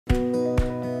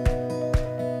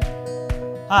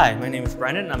Hi, my name is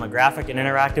Brendan and I'm a graphic and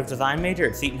interactive design major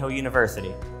at Seton Hill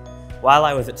University. While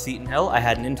I was at Seton Hill, I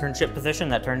had an internship position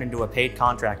that turned into a paid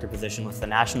contractor position with the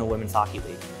National Women's Hockey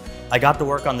League. I got to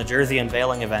work on the jersey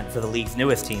unveiling event for the league's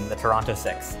newest team, the Toronto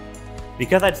Six.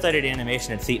 Because I'd studied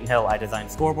animation at Seton Hill, I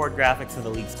designed scoreboard graphics for the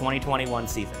league's 2021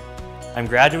 season. I'm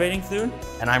graduating soon,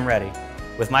 and I'm ready.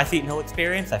 With my Seton Hill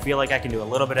experience, I feel like I can do a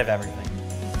little bit of everything.